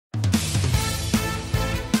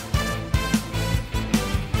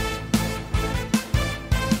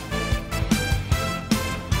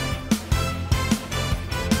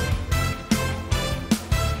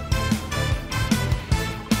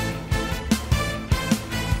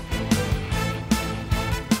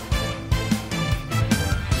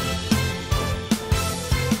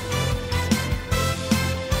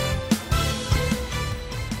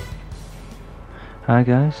Hi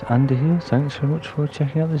guys, Andy here. Thanks very much for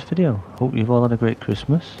checking out this video. Hope you've all had a great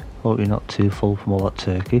Christmas. Hope you're not too full from all that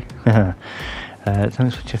turkey.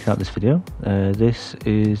 Thanks for checking out this video. This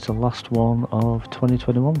is the last one of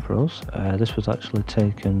 2021 for us. This was actually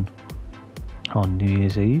taken on New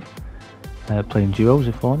Year's Eve, playing duos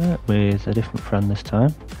in Fortnite with a different friend this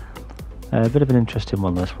time. A bit of an interesting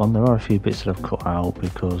one, this one. There are a few bits that I've cut out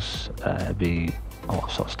because it'd be a lot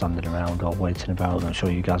of sort of standing around or waiting about. I'm sure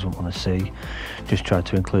you guys won't want to see. Just try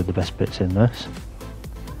to include the best bits in this.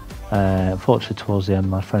 Unfortunately, towards the end,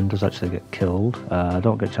 my friend does actually get killed. I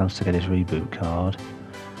don't get a chance to get his reboot card,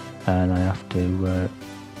 and I have to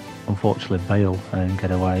unfortunately bail and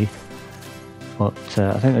get away. But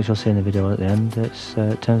I think, as you'll see in the video at the end,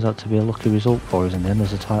 it turns out to be a lucky result for us in the end,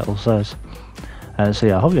 as the title says. So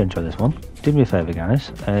yeah, I hope you enjoy this one. Do me a favour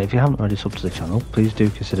guys, if you haven't already subbed to the channel, please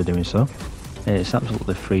do consider doing so. It's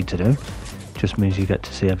absolutely free to do, just means you get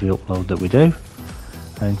to see every upload that we do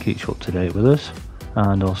and keeps you up to date with us.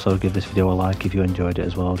 And also give this video a like if you enjoyed it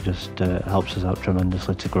as well, just helps us out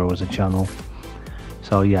tremendously to grow as a channel.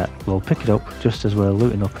 So yeah, we'll pick it up just as we're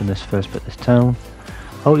looting up in this first bit of this town.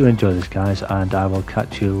 Hope you enjoy this guys, and I will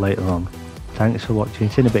catch you later on. Thanks for watching,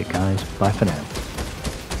 see you in a bit guys, bye for now.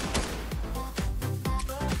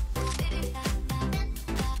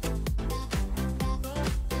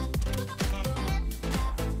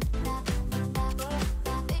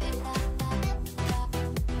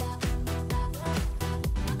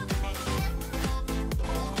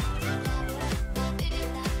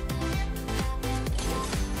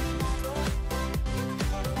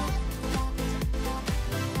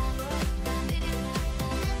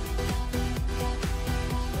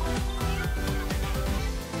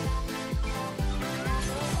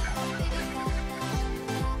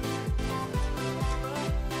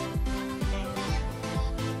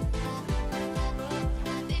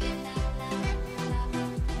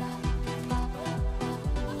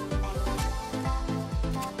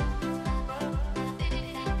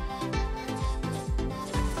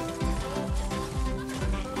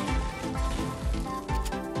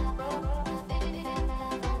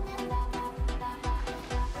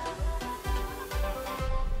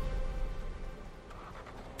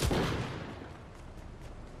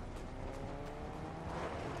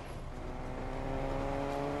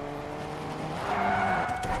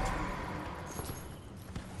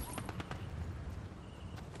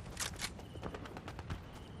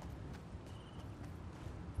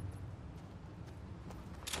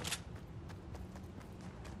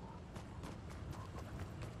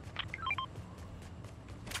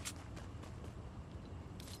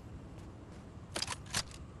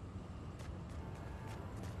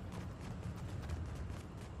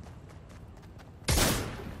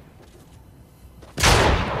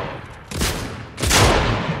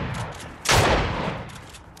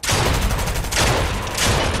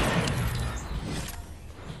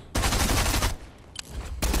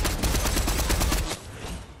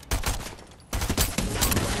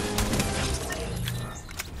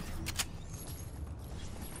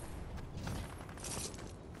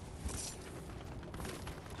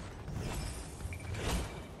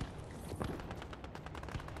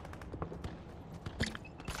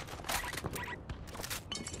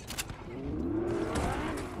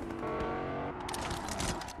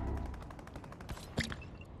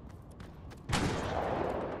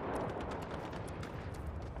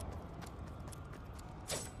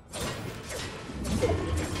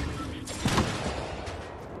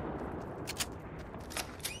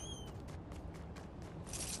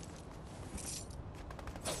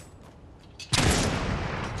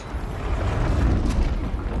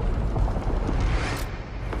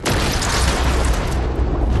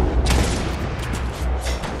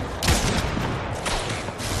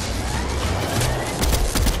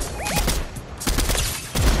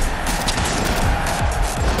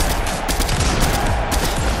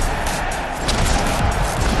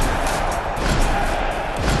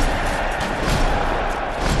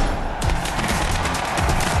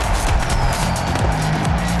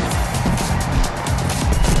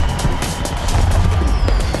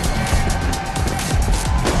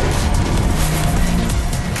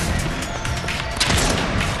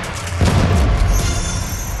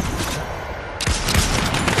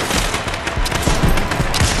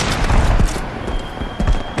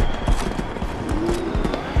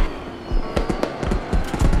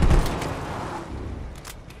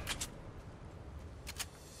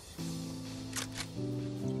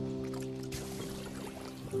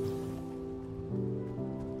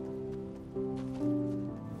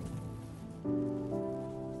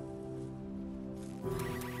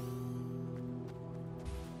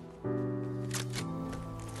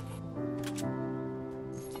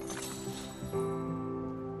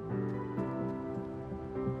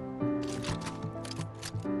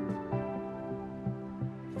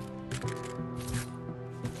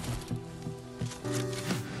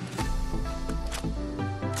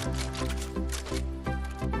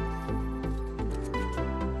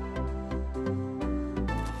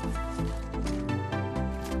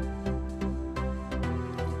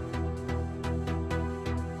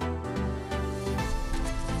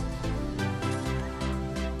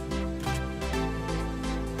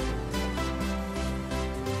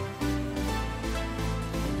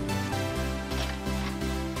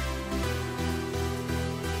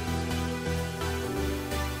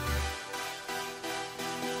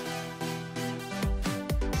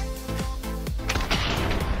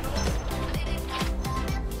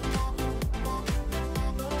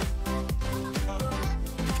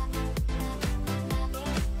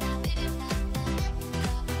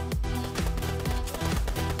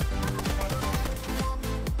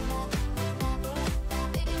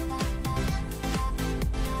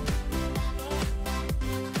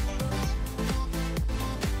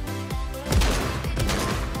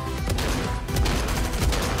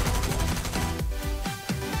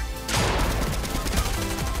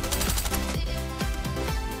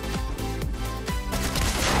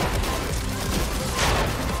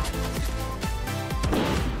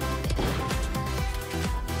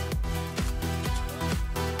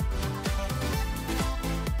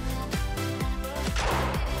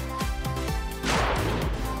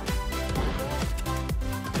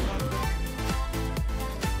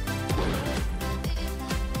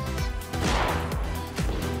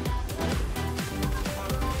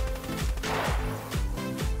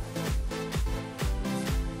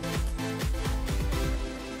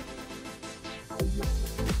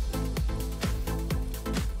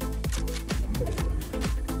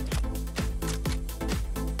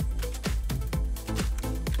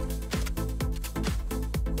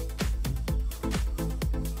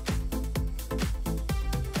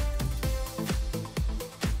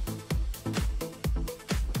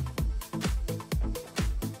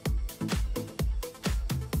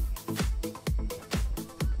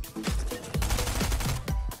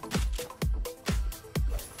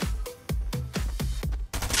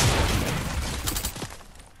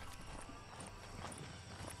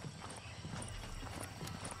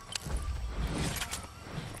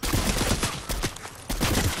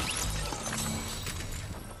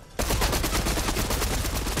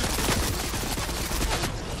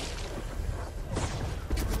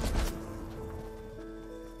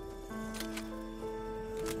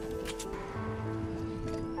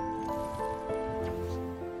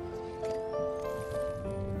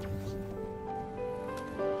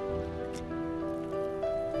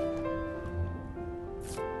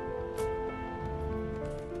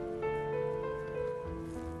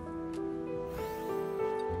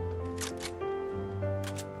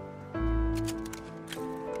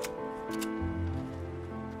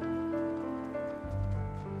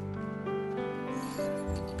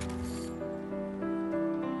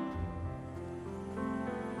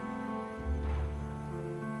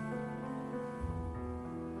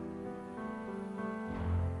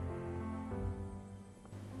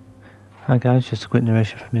 Hi guys, just a quick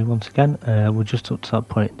narration from me once again. We're just up to that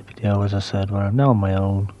point in the video, as I said, where I'm now on my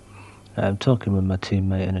own. I'm talking with my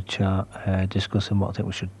teammate in a chat, discussing what I think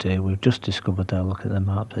we should do. We've just discovered there, look at the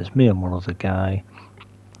map, it's me and one other guy.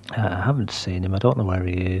 I haven't seen him, I don't know where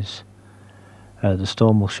he is. The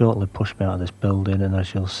storm will shortly push me out of this building, and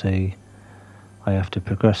as you'll see, I have to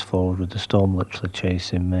progress forward with the storm literally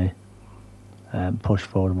chasing me. Push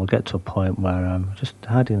forward, and we'll get to a point where I'm just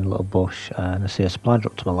hiding in a little bush and I see a supply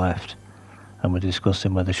drop to my left. And we're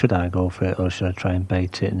discussing whether should I go for it or should I try and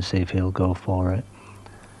bait it and see if he'll go for it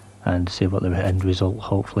and see what the end result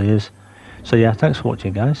hopefully is. So yeah, thanks for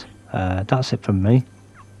watching guys. That's it from me.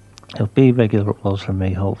 There'll be regular uploads from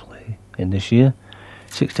me hopefully in this year,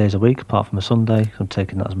 6 days a week apart from a Sunday. I'm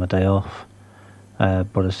taking that as my day off,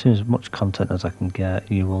 but as soon as much content as I can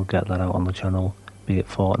get, you will get that out on the channel, be it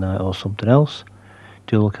Fortnite or something else.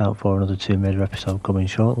 Do look out for another Tomb Raider episode coming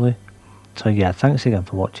shortly. So yeah, thanks again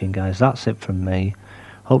for watching guys, that's it from me.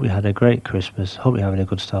 Hope you had a great Christmas, hope you're having a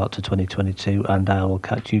good start to 2022, and I will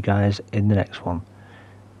catch you guys in the next one.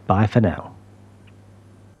 Bye for now.